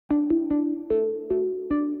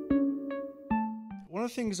One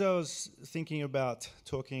of the things I was thinking about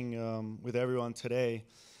talking with everyone today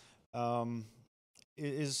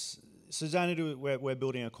is so Xanadu, we're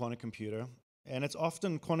building a quantum computer, and it's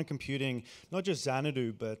often quantum computing, not just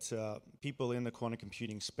Xanadu, but people in the quantum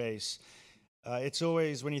computing space. It's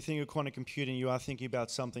always, when you think of quantum computing, you are thinking about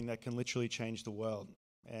something that can literally change the world.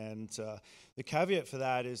 And the caveat for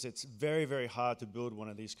that is it's very, very hard to build one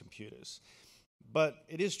of these computers. But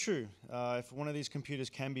it is true. If one of these computers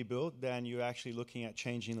can be built, then you're actually looking at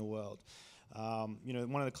changing the world.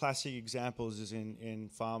 One of the classic examples is in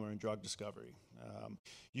pharma and drug discovery.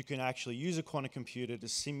 You can actually use a quantum computer to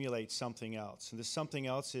simulate something else. And this something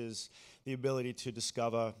else is the ability to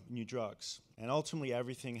discover new drugs. And ultimately,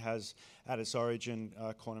 everything has at its origin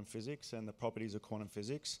quantum physics and the properties of quantum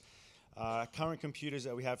physics. Current computers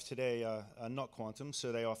that we have today are not quantum,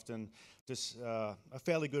 so they often just a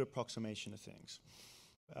fairly good approximation of things.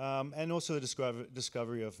 And also the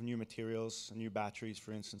discovery of new materials, new batteries,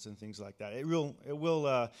 for instance, and things like that.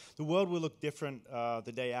 The world will look different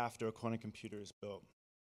the day after a quantum computer is built.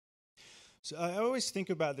 So I always think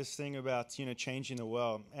about this thing about changing the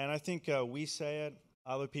world, and I think we say it,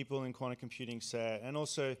 other people in quantum computing say it, and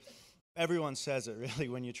also everyone says it really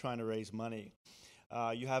when you're trying to raise money.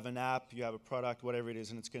 You have an app, you have a product, whatever it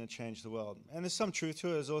is, and it's going to change the world. And there's some truth to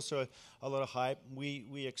it. There's also a lot of hype.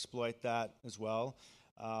 We exploit that as well.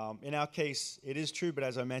 In our case, it is true, but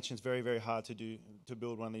as I mentioned, it's very, very hard to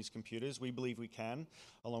build one of these computers. We believe we can,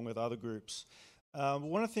 along with other groups.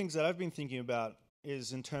 One of the things that I've been thinking about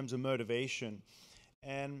is in terms of motivation.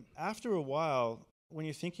 And after a while, when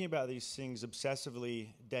you're thinking about these things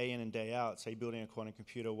obsessively day in and day out, say building a quantum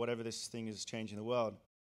computer, whatever this thing is changing the world,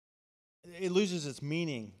 it loses its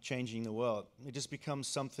meaning, changing the world. It just becomes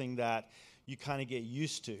something that you kind of get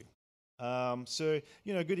used to. So,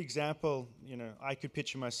 a good example, I could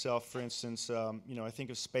picture myself, for instance, I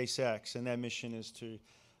think of SpaceX, and their mission is to,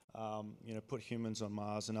 put humans on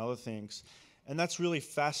Mars and other things. And that's really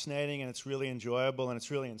fascinating, and it's really enjoyable, and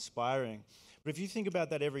it's really inspiring. But if you think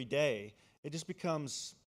about that every day, it just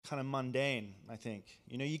becomes kind of mundane, I think.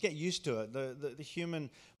 You get used to it. The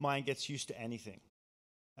human mind gets used to anything.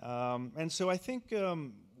 And so I think,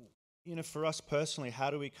 for us personally,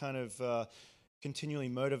 how do we kind of continually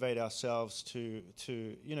motivate ourselves to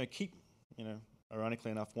keep,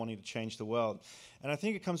 ironically enough, wanting to change the world? And I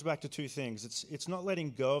think it comes back to two things. It's not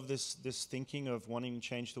letting go of this thinking of wanting to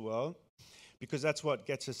change the world, because that's what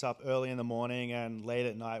gets us up early in the morning and late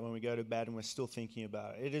at night when we go to bed and we're still thinking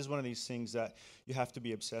about it. It is one of these things that you have to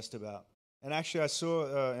be obsessed about. And actually, I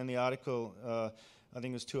saw in the article, I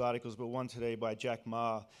think it was two articles, but one today by Jack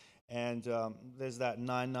Ma, and there's that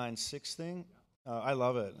 996 thing. I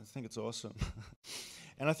love it. I think it's awesome.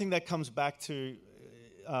 And I think that comes back to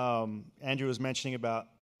Andrew was mentioning about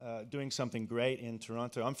doing something great in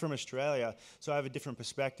Toronto. I'm from Australia, so I have a different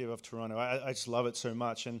perspective of Toronto. I just love it so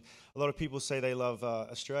much. And a lot of people say they love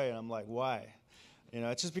Australia, and I'm like, why?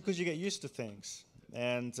 It's just because you get used to things.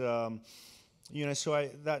 And so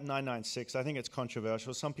that 996, I think it's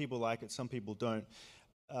controversial. Some people like it, some people don't.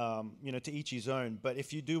 To each his own. But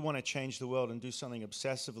if you do want to change the world and do something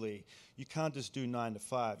obsessively, you can't just do 9 to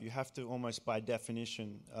 5. You have to almost, by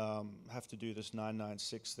definition, have to do this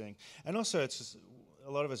 996 thing. And also, it's just, a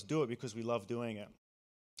lot of us do it because we love doing it.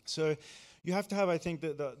 So you have to have, I think,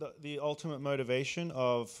 the ultimate motivation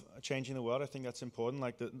of changing the world. I think that's important,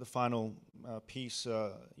 like the final piece,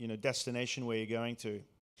 destination where you're going to.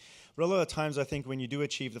 But a lot of times, I think when you do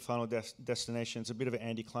achieve the final destination, it's a bit of an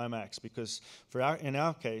anticlimax, because in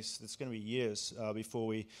our case, it's going to be years before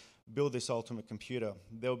we build this ultimate computer.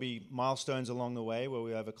 There'll be milestones along the way where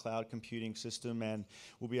we have a cloud computing system and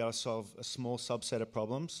we'll be able to solve a small subset of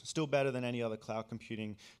problems, still better than any other cloud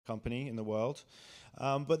computing company in the world.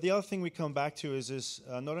 But the other thing we come back to is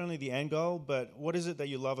not only the end goal, but what is it that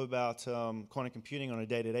you love about quantum computing on a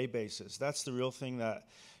day-to-day basis? That's the real thing that,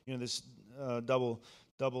 this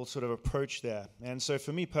double sort of approach there. And so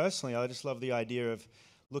for me personally, I just love the idea of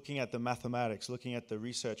looking at the mathematics, looking at the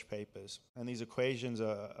research papers, and these equations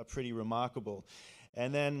are pretty remarkable.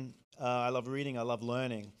 And then I love reading, I love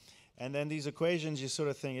learning. And then these equations, you sort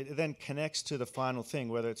of think, it then connects to the final thing,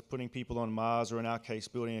 whether it's putting people on Mars or, in our case,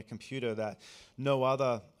 building a computer that no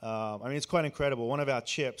other, it's quite incredible. One of our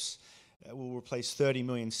chips will replace 30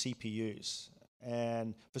 million CPUs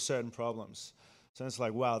and for certain problems. So it's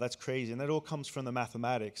like, wow, that's crazy. And that all comes from the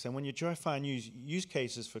mathematics. And when you try to find use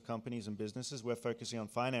cases for companies and businesses, we're focusing on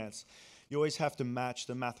finance, you always have to match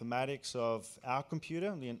the mathematics of our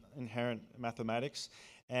computer, the inherent mathematics,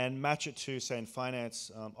 and match it to, say, in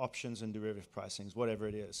finance, options and derivative pricings, whatever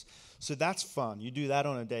it is. So that's fun. You do that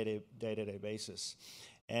on a day-to-day basis.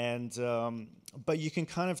 And but you can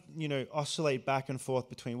kind of oscillate back and forth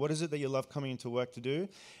between what is it that you love coming into work to do,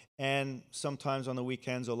 and sometimes on the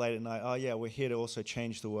weekends or late at night, oh yeah, we're here to also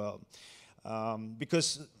change the world,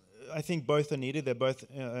 because I think both are needed. They're both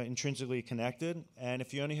intrinsically connected, and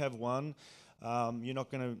if you only have one, you're not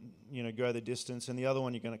going to go the distance, and the other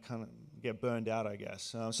one you're going to kind of get burned out, I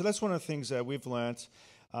guess. So that's one of the things that we've learned,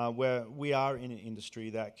 where we are in an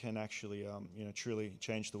industry that can actually truly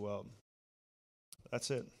change the world. That's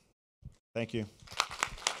it. Thank you.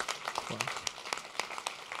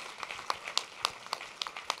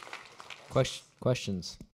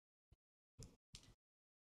 Questions?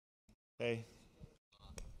 Hey.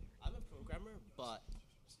 I'm a programmer, but...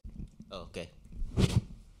 Oh, okay.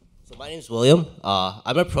 So my name is William.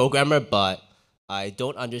 I'm a programmer, but I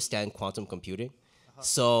don't understand quantum computing.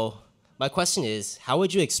 So my question is, how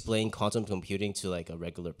would you explain quantum computing to like a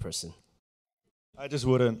regular person? I just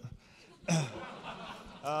wouldn't.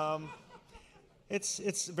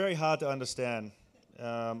 It's very hard to understand.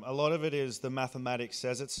 A lot of it is the mathematics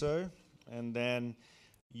says it so, and then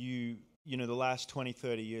the last 20,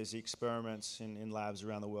 30 years, the experiments in labs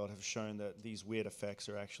around the world have shown that these weird effects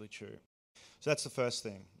are actually true. So that's the first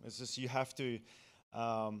thing. It's just you have to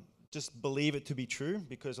just believe it to be true,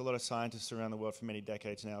 because a lot of scientists around the world for many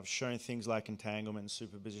decades now have shown things like entanglement and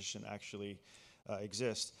superposition actually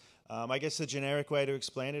exist. I guess the generic way to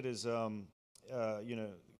explain it is,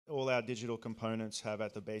 all our digital components have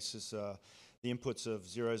at the basis the inputs of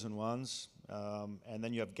zeros and ones, and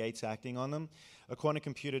then you have gates acting on them. A quantum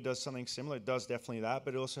computer does something similar. It does definitely that,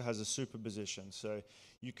 but it also has a superposition. So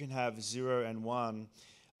you can have 0 and 1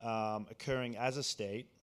 occurring as a state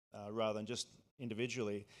rather than just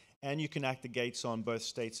individually, and you can act the gates on both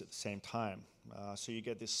states at the same time. So you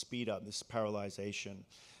get this speed up, this parallelization.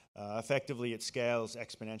 Effectively, it scales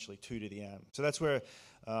exponentially 2 to the n. So that's where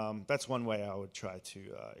that's one way I would try to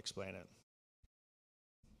explain it.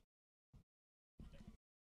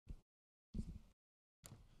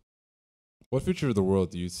 What future of the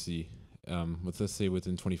world do you see, let's say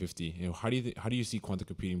within 2050? How do you see quantum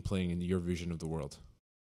computing playing in your vision of the world?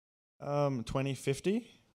 2050?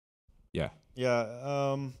 Yeah.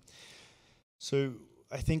 Yeah. So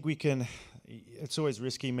I think we can. It's always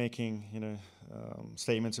risky making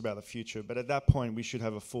statements about the future, but at that point we should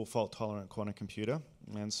have a full fault-tolerant quantum computer.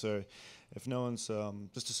 And so, if no one's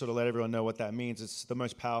just to sort of let everyone know what that means, it's the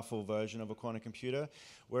most powerful version of a quantum computer.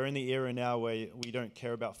 We're in the era now where we don't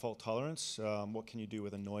care about fault tolerance. What can you do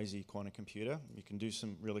with a noisy quantum computer? You can do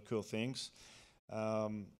some really cool things.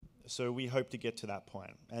 So we hope to get to that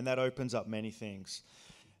point, and that opens up many things.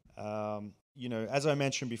 As I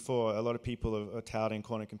mentioned before, a lot of people are touting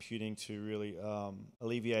quantum computing to really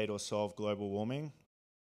alleviate or solve global warming,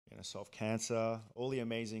 solve cancer, all the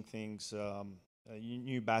amazing things,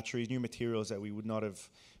 new batteries, new materials that we would not have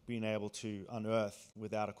been able to unearth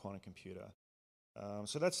without a quantum computer.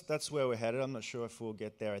 So that's where we're headed. I'm not sure if we'll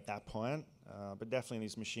get there at that point, but definitely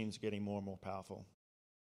these machines are getting more and more powerful.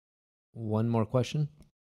 One more question.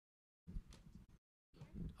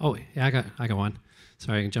 Oh, yeah, I got one.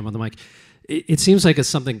 Sorry, I can jump on the mic. It seems like it's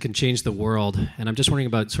something can change the world, and I'm just wondering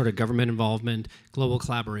about sort of government involvement, global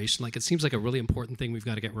collaboration. Like, it seems like a really important thing we've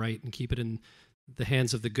got to get right and keep it in the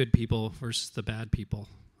hands of the good people versus the bad people.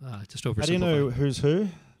 Just oversimplify. How do you know who's who?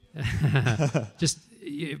 Just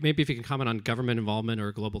maybe if you can comment on government involvement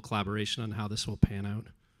or global collaboration on how this will pan out.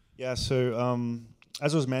 Yeah, so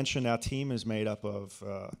as was mentioned, our team is made up of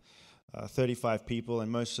 35 people,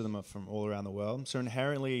 and most of them are from all around the world. So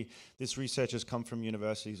inherently, this research has come from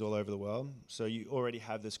universities all over the world. So you already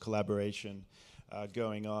have this collaboration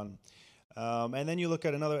going on. And then you look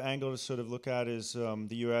at another angle to sort of look at is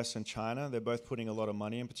the US and China. They're both putting a lot of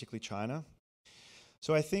money in, particularly China.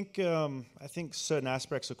 So I think certain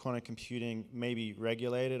aspects of quantum computing may be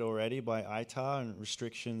regulated already by ITAR and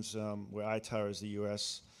restrictions where ITAR is the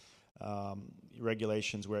US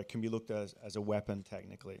regulations where it can be looked at as a weapon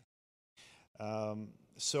technically.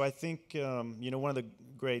 So I think one of the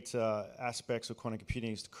great aspects of quantum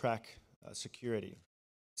computing is to crack security.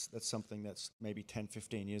 That's something that's maybe 10,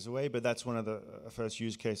 15 years away, but that's one of the first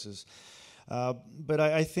use cases. But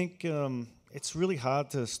I think it's really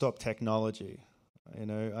hard to stop technology.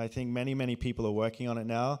 I think many people are working on it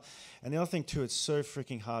now. And the other thing too, it's so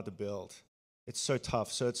freaking hard to build. It's so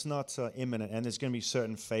tough. So it's not imminent, and there's going to be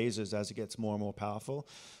certain phases as it gets more and more powerful.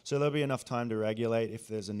 So there'll be enough time to regulate if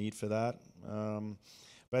there's a need for that.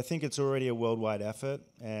 But I think it's already a worldwide effort,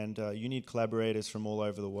 and you need collaborators from all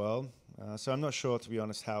over the world. So I'm not sure, to be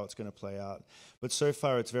honest, how it's going to play out. But so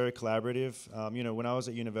far, it's very collaborative. When I was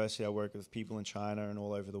at university, I worked with people in China and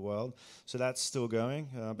all over the world. So that's still going.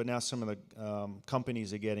 But now some of the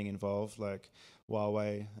companies are getting involved, like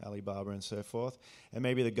Huawei, Alibaba, and so forth. And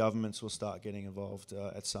maybe the governments will start getting involved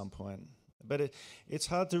at some point. But it's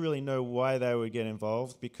hard to really know why they would get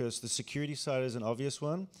involved, because the security side is an obvious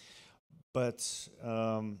one. But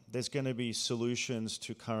there's going to be solutions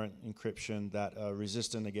to current encryption that are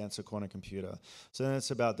resistant against a quantum computer. So then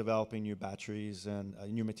it's about developing new batteries and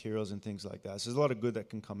new materials and things like that. So there's a lot of good that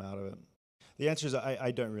can come out of it. The answer is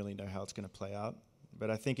I don't really know how it's going to play out, but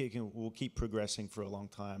I think will keep progressing for a long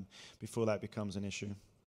time before that becomes an issue.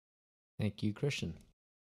 Thank you, Christian.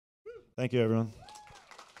 Thank you, everyone.